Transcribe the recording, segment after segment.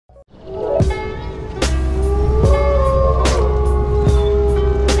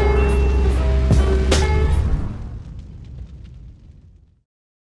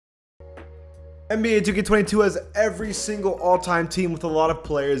NBA 2K22 has every single all-time team with a lot of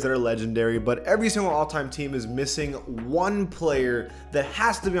players that are legendary, but every single all-time team is missing one player that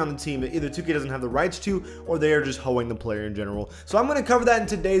has to be on the team that either 2K doesn't have the rights to or they are just hoeing the player in general. So I'm going to cover that in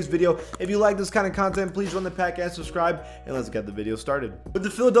today's video. If you like this kind of content, please run the pack and subscribe, and let's get the video started. With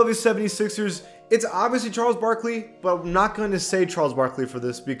the Philadelphia 76ers, it's obviously Charles Barkley, but I'm not going to say Charles Barkley for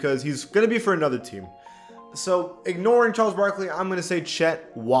this because he's going to be for another team. So ignoring Charles Barkley, I'm going to say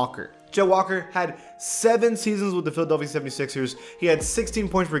Chet Walker. Chet Walker had 7 seasons with the Philadelphia 76ers. He had 16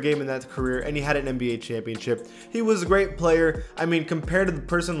 points per game in that career, and he had an NBA championship. He was a great player. I mean, compared to the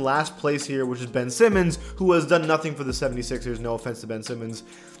person last place here, which is Ben Simmons, who has done nothing for the 76ers, no offense to Ben Simmons,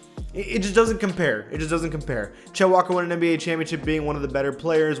 it just doesn't compare. It just doesn't compare. Chet Walker won an NBA championship being one of the better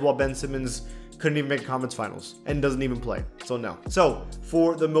players, while Ben Simmons couldn't even make a conference finals and doesn't even play. So no. So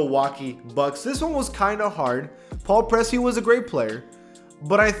for the Milwaukee Bucks, this one was kind of hard. Paul Pressey was a great player,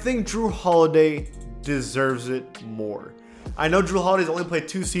 but I think Jrue Holiday deserves it more. I know Jrue Holiday's only played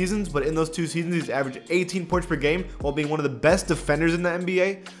 2 seasons, but in those 2 seasons, he's averaged 18 points per game while being one of the best defenders in the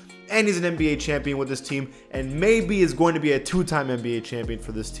NBA. And he's an NBA champion with this team, and maybe is going to be a 2-time NBA champion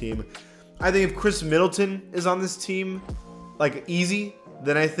for this team. I think if Chris Middleton is on this team, like easy,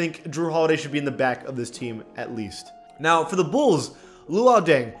 then I think Jrue Holiday should be in the back of this team at least. Now for the Bulls, Luol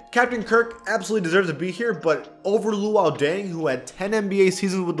Deng. Captain Kirk absolutely deserves to be here, but over Luol Deng, who had 10 NBA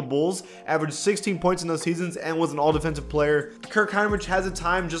seasons with the Bulls, averaged 16 points in those seasons, and was an all-defensive player. Kirk Hinrich has a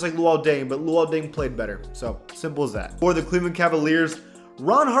time just like Luol Deng, but Luol Deng played better. So simple as that. For the Cleveland Cavaliers,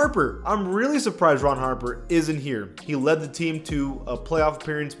 Ron Harper. I'm really surprised Ron Harper isn't here. He led the team to a playoff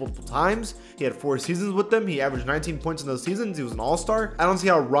appearance multiple times. He had 4 seasons with them. He averaged 19 points in those seasons. He was an all-star. I don't see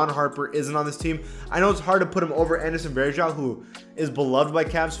how Ron Harper isn't on this team. I know it's hard to put him over Anderson Varejao, who is beloved by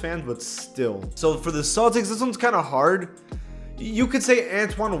Cavs fans, but still. So for the Celtics, this one's kind of hard. You could say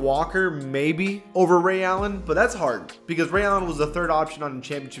Antoine Walker maybe over Ray Allen, but that's hard because Ray Allen was the 3rd option on the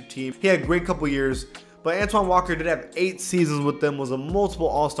championship team. He had a great couple years. But Antoine Walker did have 8 seasons with them, was a multiple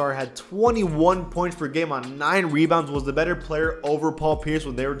all-star, had 21 points per game on 9 rebounds, was the better player over Paul Pierce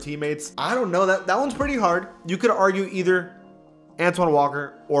when they were teammates. I don't know, that one's pretty hard. You could argue either Antoine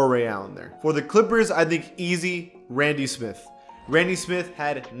Walker or Ray Allen there. For the Clippers, I think easy, Randy Smith. Randy Smith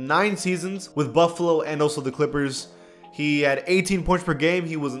had 9 seasons with Buffalo and also the Clippers. He had 18 points per game.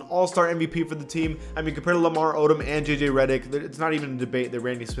 He was an all-star MVP for the team. I mean, compared to Lamar Odom and JJ Redick, it's not even a debate that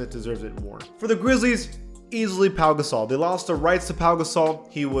Randy Smith deserves it more. For the Grizzlies, easily Pau Gasol. They lost the rights to Pau Gasol.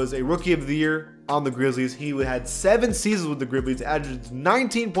 He was a Rookie of the Year on the Grizzlies. He had 7 seasons with the Grizzlies, averaged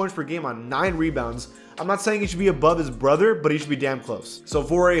 19 points per game on 9 rebounds. I'm not saying he should be above his brother, but he should be damn close. So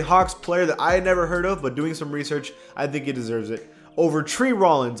for a Hawks player that I had never heard of, but doing some research, I think he deserves it. Over Tree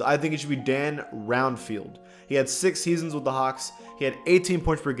Rollins, I think it should be Dan Roundfield. He had 6 seasons with the Hawks. He had 18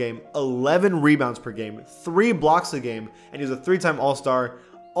 points per game, 11 rebounds per game, 3 blocks a game, and he was a 3-time All-Star,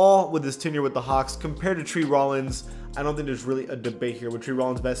 all with his tenure with the Hawks. Compared to Tree Rollins, I don't think there's really a debate here. With Tree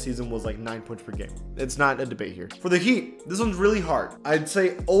Rollins' best season was like 9 points per game. It's not a debate here. For the Heat, this one's really hard. I'd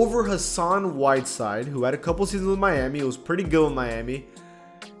say over Hassan Whiteside, who had a couple seasons with Miami. He was pretty good with Miami.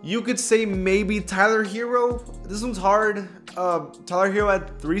 You could say maybe Tyler Hero. This one's hard. Tyler Hero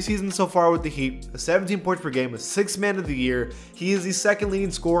had 3 seasons so far with the Heat, 17 points per game, a 6th man of the year. He is the 2nd leading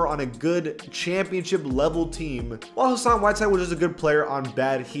scorer on a good championship level team, while Hassan Whiteside was just a good player on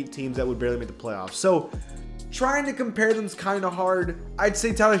bad Heat teams that would barely make the playoffs. So trying to compare them is kind of hard. I'd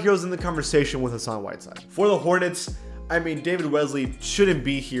say Tyler Hero's in the conversation with Hassan Whiteside. For the Hornets, I mean, David Wesley shouldn't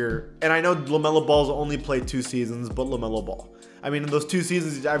be here. And I know LaMelo Ball's only played 2 seasons, but LaMelo Ball. I mean, in those 2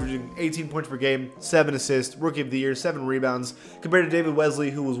 seasons, he's averaging 18 points per game, 7 assists, Rookie of the Year, 7 rebounds, compared to David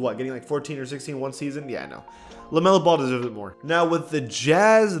Wesley, who was what, getting like 14 or 16 one season? Yeah, no. LaMelo Ball deserves it more. Now with the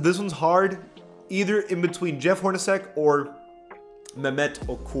Jazz, this one's hard, either in between Jeff Hornacek or Mehmet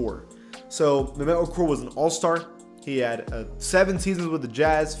Okur. So Mehmet Okur was an all-star. He had 7 seasons with the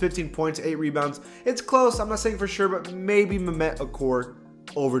Jazz, 15 points, 8 rebounds. It's close, I'm not saying for sure, but maybe Mehmet Okur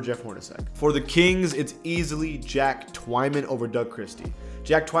over Jeff Hornacek. For the Kings, it's easily Jack Twyman over Doug Christie.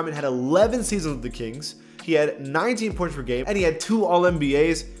 Jack Twyman had 11 seasons with the Kings. He had 19 points per game, and he had 2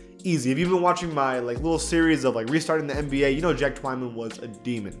 All-NBAs. Easy. If you've been watching my little series of restarting the NBA, you know Jack Twyman was a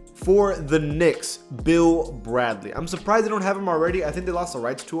demon. For the Knicks, Bill Bradley. I'm surprised they don't have him already. I think they lost the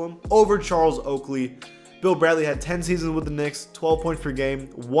rights to him. Over Charles Oakley. Bill Bradley had 10 seasons with the Knicks, 12 points per game,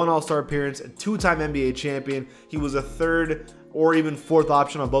 1 All-Star appearance, a 2-time NBA champion. He was a 3rd or even 4th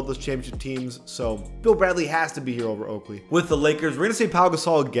option on both those championship teams. So Bill Bradley has to be here over Oakley. With the Lakers, we're going to say Pau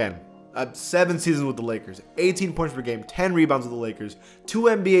Gasol again. 7 seasons with the Lakers, 18 points per game, 10 rebounds with the Lakers, 2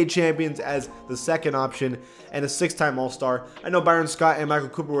 NBA champions as the second option, and a 6-time All-Star. I know Byron Scott and Michael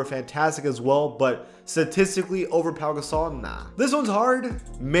Cooper were fantastic as well, but statistically over Pau Gasol, nah. This one's hard.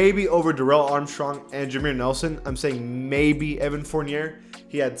 Maybe over Darrell Armstrong and Jameer Nelson. I'm saying maybe Evan Fournier.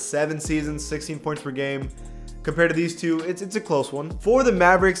 He had 7 seasons, 16 points per game. Compared to these two, it's a close one. For the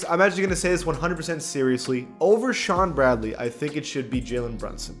Mavericks, I'm actually going to say this 100% seriously. Over Sean Bradley, I think it should be Jalen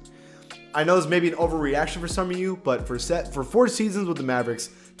Brunson. I know this may be an overreaction for some of you, but for 4 seasons with the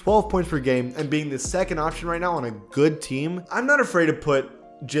Mavericks, 12 points per game, and being the second option right now on a good team, I'm not afraid to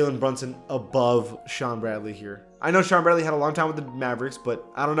put Jalen Brunson above Sean Bradley here. I know Sean Bradley had a long time with the Mavericks, but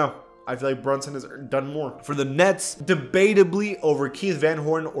I don't know. I feel like Brunson has done more. For the Nets, debatably over Keith Van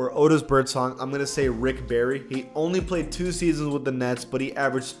Horn or Otis Birdsong, I'm going to say Rick Barry. He only played 2 seasons with the Nets, but he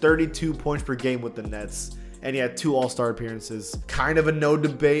averaged 32 points per game with the Nets. And he had 2 All-Star appearances. Kind of a no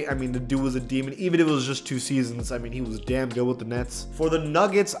debate. I mean, the dude was a demon. Even if it was just 2 seasons, I mean, he was damn good with the Nets. For the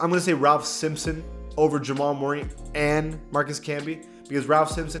Nuggets, I'm going to say Ralph Simpson over Jamal Murray and Marcus Camby. Because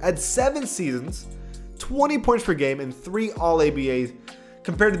Ralph Simpson had 7 seasons, 20 points per game, and 3 All-ABAs.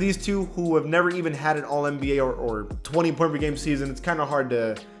 Compared to these two who have never even had an All-NBA or 20 point per game season, it's kind of hard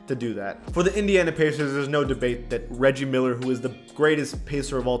to do that. For the Indiana Pacers, there's no debate that Reggie Miller, who is the greatest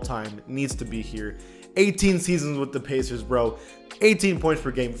Pacer of all time, needs to be here. 18 seasons with the Pacers, bro. 18 points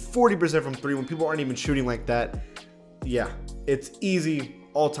per game, 40% from 3 when people aren't even shooting like that. Yeah, it's easy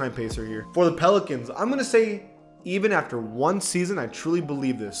all-time Pacer here. For the Pelicans, I'm going to say even after 1 season, I truly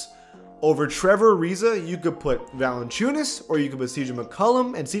believe this. Over Trevor Ariza, you could put Valanciunas or you could put CJ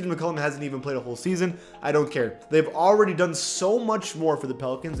McCollum, and CJ McCollum hasn't even played a whole season. I don't care. They've already done so much more for the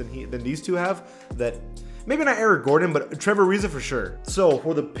Pelicans than these two have that maybe not Eric Gordon, but Trevor Ariza for sure. So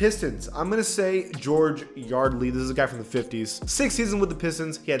for the Pistons, I'm going to say George Yardley. This is a guy from the 50s. 6 seasons with the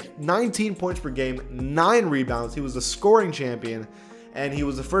Pistons. He had 19 points per game, 9 rebounds. He was the scoring champion. And he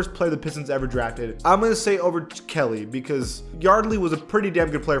was the first player the Pistons ever drafted. I'm going to say over Kelly because Yardley was a pretty damn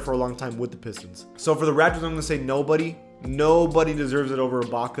good player for a long time with the Pistons. So for the Raptors, I'm going to say nobody. Nobody deserves it over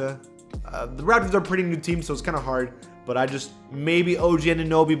Ibaka. The Raptors are a pretty new team, so it's kind of hard. But I just, maybe OG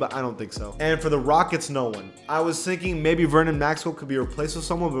Anunoby, but I don't think so. And for the Rockets, no one. I was thinking maybe Vernon Maxwell could be replaced with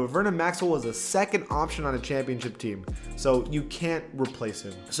someone, but Vernon Maxwell was a second option on a championship team. So you can't replace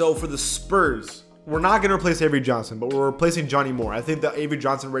him. So for the Spurs, we're not going to replace Avery Johnson, but we're replacing Johnny Moore. I think the Avery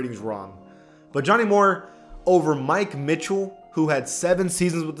Johnson rating is wrong. But Johnny Moore over Mike Mitchell, who had 7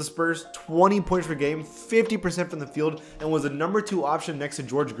 seasons with the Spurs, 20 points per game, 50% from the field, and was a number 2 option next to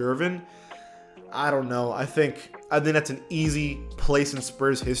George Gervin. I don't know. I think that's an easy place in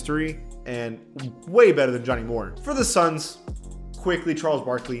Spurs history and way better than Johnny Moore. For the Suns, quickly, Charles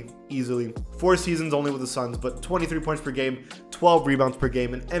Barkley, easily. 4 seasons only with the Suns, but 23 points per game, 12 rebounds per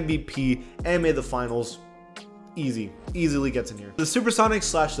game, an MVP, and made the finals. Easily gets in here. The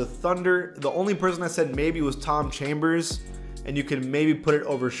Supersonics / the Thunder, the only person I said maybe was Tom Chambers, and you can maybe put it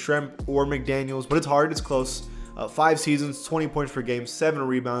over Schrempf or McDaniels, but it's hard, it's close. 5 seasons, 20 points per game, 7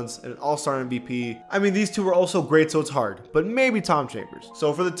 rebounds, and an All-Star MVP. I mean, these two were also great, so it's hard, but maybe Tom Chambers.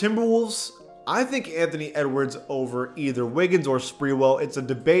 So for the Timberwolves, I think Anthony Edwards over either Wiggins or Sprewell. It's a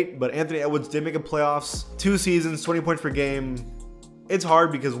debate, but Anthony Edwards did make a playoffs. 2 seasons, 20 points per game. It's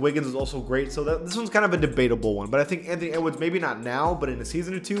hard because Wiggins is also great, so this one's kind of a debatable one. But I think Anthony Edwards, maybe not now, but in a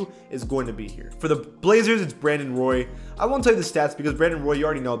season or 2, is going to be here. For the Blazers, it's Brandon Roy. I won't tell you the stats because Brandon Roy, you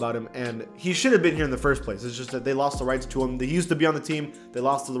already know about him, and he should have been here in the first place. It's just that they lost the rights to him. He used to be on the team. They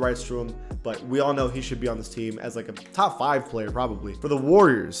lost the rights to him, but we all know he should be on this team as like a top 5 player probably. For the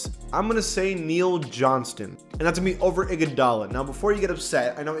Warriors, I'm going to say Neil Johnston, and that's going to be over Iguodala. Now, before you get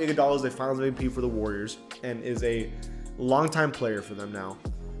upset, I know Iguodala is a Finals MVP for the Warriors and is a longtime player for them now.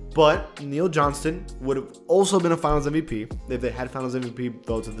 But Neil Johnston would have also been a Finals MVP if they had Finals MVP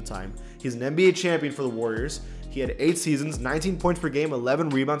votes at the time. He's an NBA champion for the Warriors. He had 8 seasons, 19 points per game, 11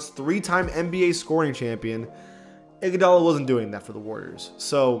 rebounds, 3-time NBA scoring champion. Iguodala wasn't doing that for the Warriors.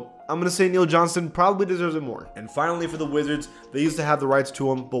 So I'm going to say Neil Johnston probably deserves it more. And finally for the Wizards, they used to have the rights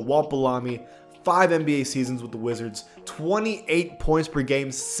to him, but Walt Bellamy, 5 NBA seasons with the Wizards, 28 points per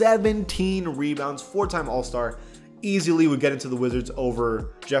game, 17 rebounds, 4-time All-Star. Easily would get into the Wizards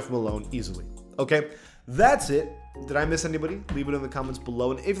over Jeff Malone easily. Okay, that's it. Did I miss anybody? Leave it in the comments below.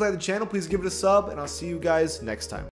 And if you like the channel, please give it a sub, and I'll see you guys next time.